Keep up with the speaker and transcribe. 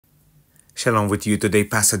Shalom with you today,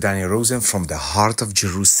 Pastor Daniel Rosen from the Heart of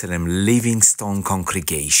Jerusalem Livingstone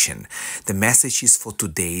Congregation. The message is for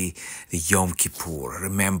today, the Yom Kippur.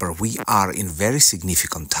 Remember, we are in very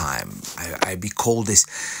significant time. I call this,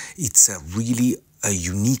 it's really a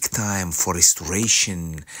unique time for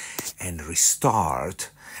restoration and restart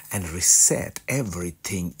and reset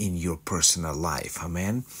everything in your personal life.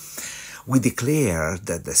 Amen. We declare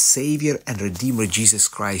that the Savior and Redeemer Jesus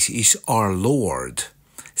Christ is our Lord,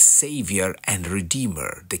 Savior and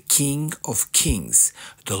Redeemer, the King of Kings,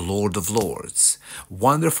 the Lord of Lords,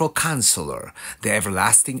 Wonderful Counselor, the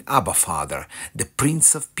Everlasting Abba Father, the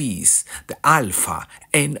Prince of Peace, the Alpha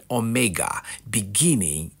and Omega,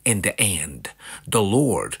 beginning and the end, the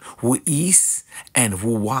Lord who is and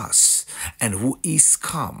who was and who is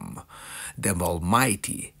come, the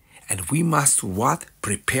Almighty. And we must what?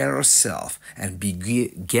 Prepare ourselves and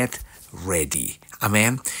get ready.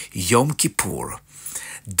 Amen. Yom Kippur,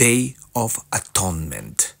 Day of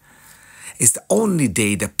Atonement, is the only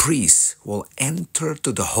day the priest will enter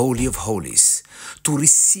to the Holy of Holies to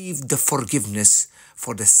receive the forgiveness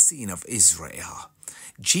for the sin of Israel.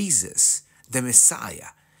 Jesus, the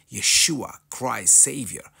Messiah, Yeshua, Christ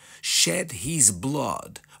Savior, shed his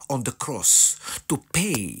blood on the cross to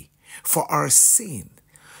pay for our sin,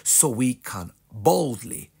 so we can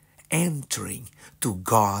boldly entering to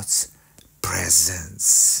God's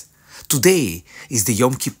presence. Today is the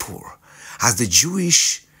Yom Kippur, as the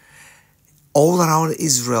Jewish all around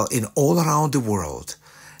Israel and all around the world,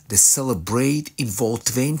 they celebrate involve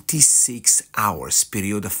 26 hours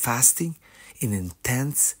period of fasting in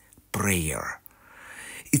intense prayer.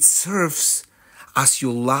 It serves as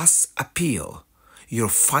your last appeal, your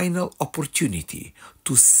final opportunity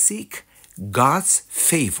to seek God's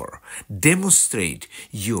favor, demonstrate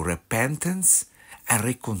your repentance, and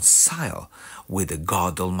reconcile with the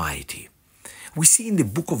God Almighty. We see in the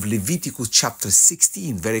book of Leviticus chapter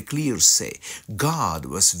 16 very clear say, God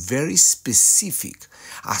was very specific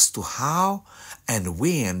as to how and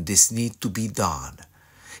when this need to be done.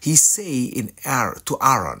 He say to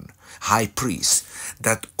Aaron, high priest,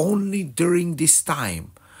 that only during this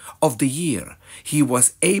time of the year he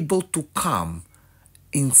was able to come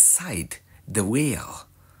inside the veil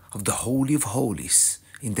of the Holy of Holies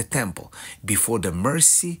in the temple before the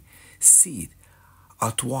mercy seat.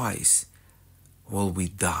 Otherwise will we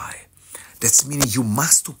die. That's meaning you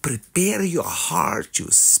must to prepare your heart, your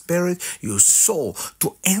spirit, your soul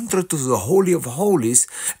to enter to the Holy of Holies,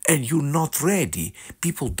 and you're not ready.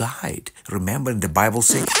 People died. Remember in the Bible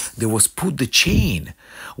say there was put the chain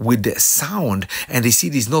with the sound, and the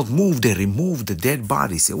city is not moved. They removed the dead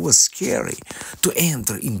bodies. It was scary to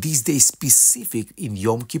enter in these days, specific in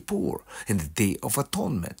Yom Kippur, in the Day of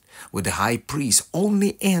Atonement, where the high priest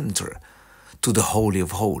only enter to the Holy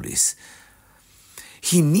of Holies.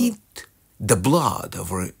 He need the blood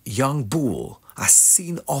of a young bull as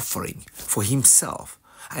sin offering for himself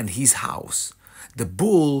and his house. The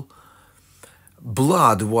bull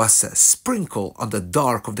blood was sprinkled on the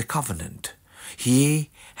ark of the covenant. He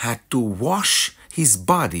had to wash his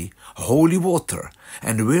body holy water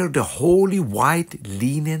and wear the holy white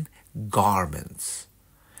linen garments.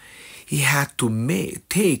 He had to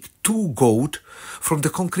take 2 goats from the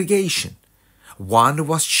congregation. One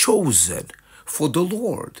was chosen for the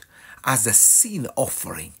Lord as a sin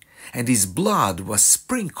offering, and his blood was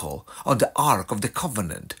sprinkled on the ark of the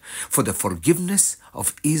covenant for the forgiveness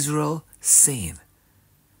of Israel's sin.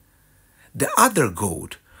 The other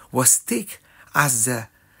goat was taken as a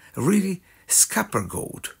really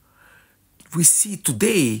scapegoat. We see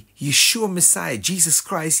today Yeshua Messiah, Jesus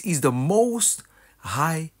Christ, is the most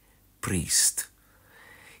high priest.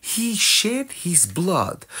 He shed his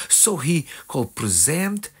blood so he could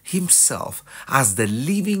present himself as the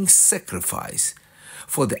living sacrifice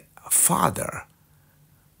for the Father,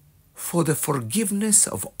 for the forgiveness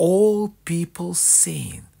of all people's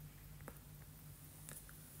sin.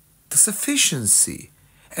 The sufficiency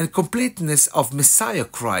and completeness of Messiah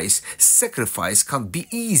Christ's sacrifice can be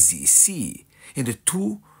easy see in the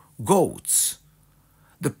 2 goats.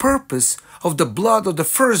 The purpose of the blood of the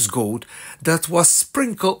first goat that was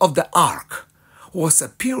sprinkled of the ark was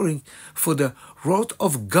appearing for the wrath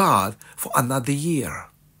of God for another year.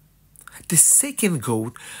 The second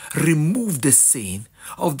goat removed the sin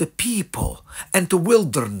of the people and the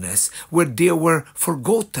wilderness where they were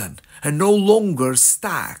forgotten and no longer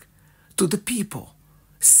stuck to the people.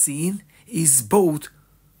 Sin is both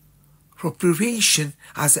propitiation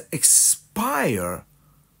as expire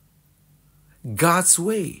God's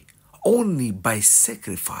way only by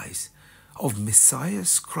sacrifice of Messiah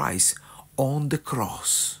Christ on the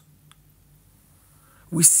cross.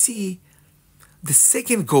 We see the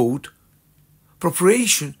second goat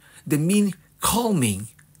Propitiation, they mean calming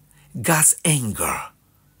God's anger.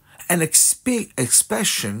 An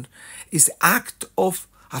expression is the act of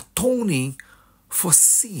atoning for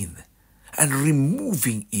sin and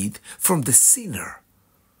removing it from the sinner.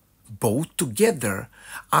 Both together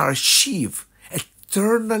are achieved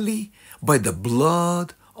eternally by the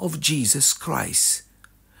blood of Jesus Christ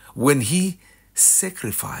when He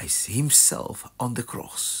sacrificed Himself on the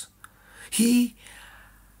cross. He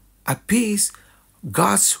appeased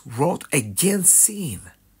God's wrath against sin,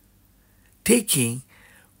 taking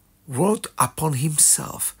wrath upon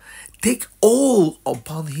Himself. Take all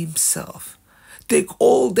upon Himself. Take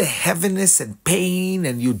all the heaviness and pain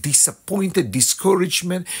and your disappointed,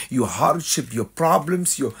 discouragement, your hardship, your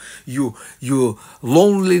problems, your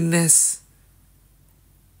loneliness.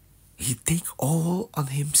 He take all on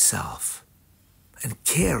Himself and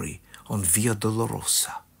carry on Via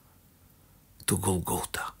Dolorosa to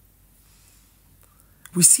Golgotha.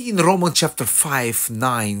 We see in Romans chapter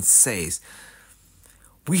 5:9 says,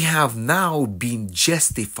 we have now been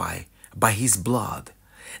justified by His blood.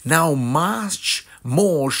 Now much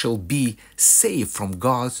more shall be saved from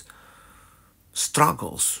God's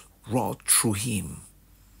struggles wrought through Him.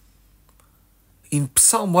 In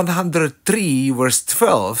Psalm 103 verse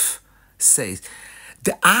 12 says,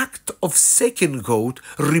 the act of second goat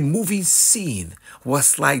removing sin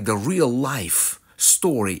was like the real life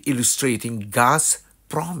story illustrating God's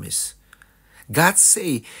promise. God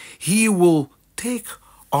say He will take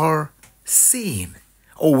our sin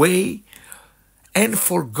away and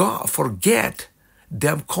forget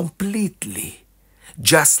them completely,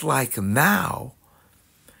 just like now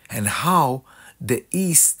and how the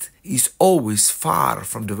east is always far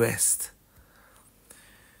from the west.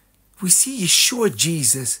 We see Yeshua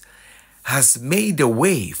Jesus has made a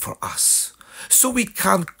way for us so we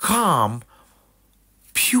can come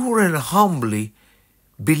pure and humbly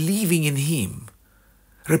believing in Him,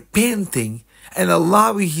 repenting and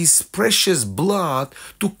allowing His precious blood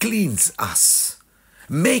to cleanse us,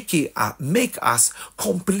 make us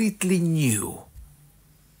completely new.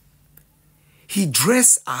 He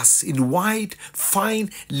dressed us in white, fine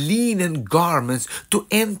linen garments to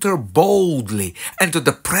enter boldly into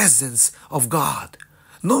the presence of God.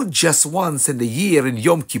 Not just once in the year in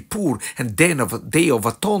Yom Kippur and Day of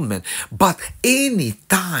Atonement, but any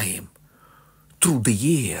time through the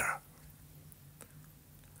year.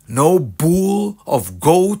 No bull of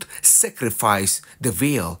goat sacrifice, the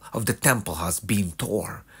veil of the temple has been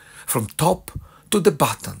torn from top to the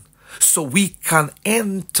bottom, so we can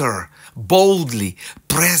enter boldly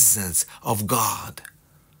presence of God.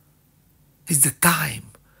 It's the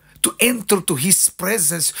time to enter to His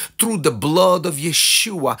presence through the blood of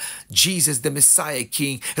Yeshua, Jesus the Messiah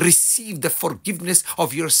King. Receive the forgiveness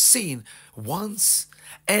of your sin once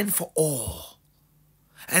and for all,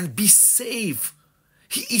 and be saved.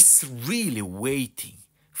 He is really waiting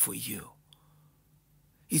for you.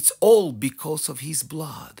 It's all because of His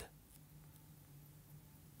blood.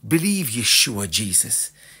 Believe Yeshua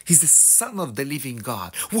Jesus. He's the Son of the living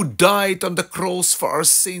God who died on the cross for our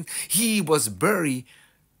sin. He was buried,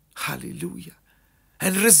 hallelujah,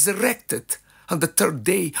 and resurrected on the third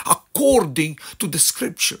day according to the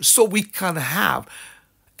scripture, so we can have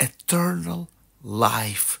eternal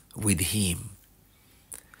life with Him.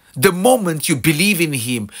 The moment you believe in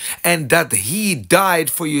Him and that He died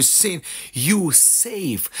for your sin, you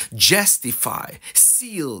saved, justified,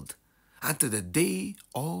 sealed unto the day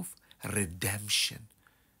of redemption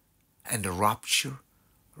and the rapture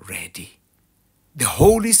ready. The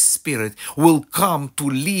Holy Spirit will come to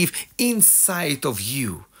live inside of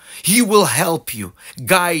you. He will help you,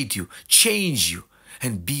 guide you, change you,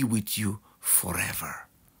 and be with you forever.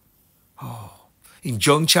 Oh, in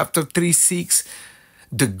John chapter 3:6,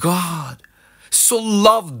 the God so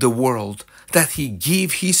loved the world that He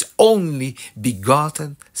gave His only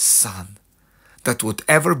begotten Son, that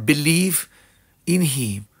whatever believe in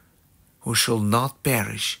Him, who shall not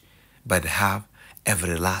perish, but have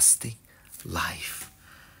everlasting life.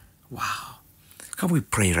 Wow. Can we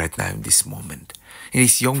pray right now in this moment? In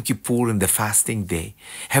this Yom Kippur, in the fasting day.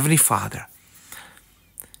 Heavenly Father,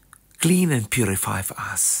 clean and purify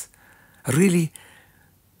us. Really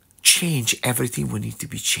change everything we need to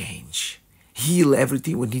be changed. Heal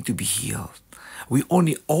everything we need to be healed. We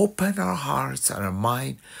only open our hearts and our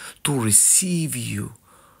mind to receive You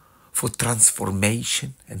for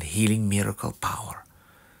transformation and healing miracle power.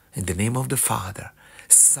 In the name of the Father,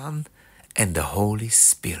 Son, and the Holy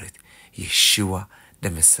Spirit, Yeshua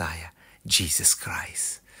the Messiah, Jesus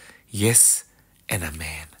Christ. Yes and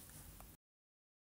amen.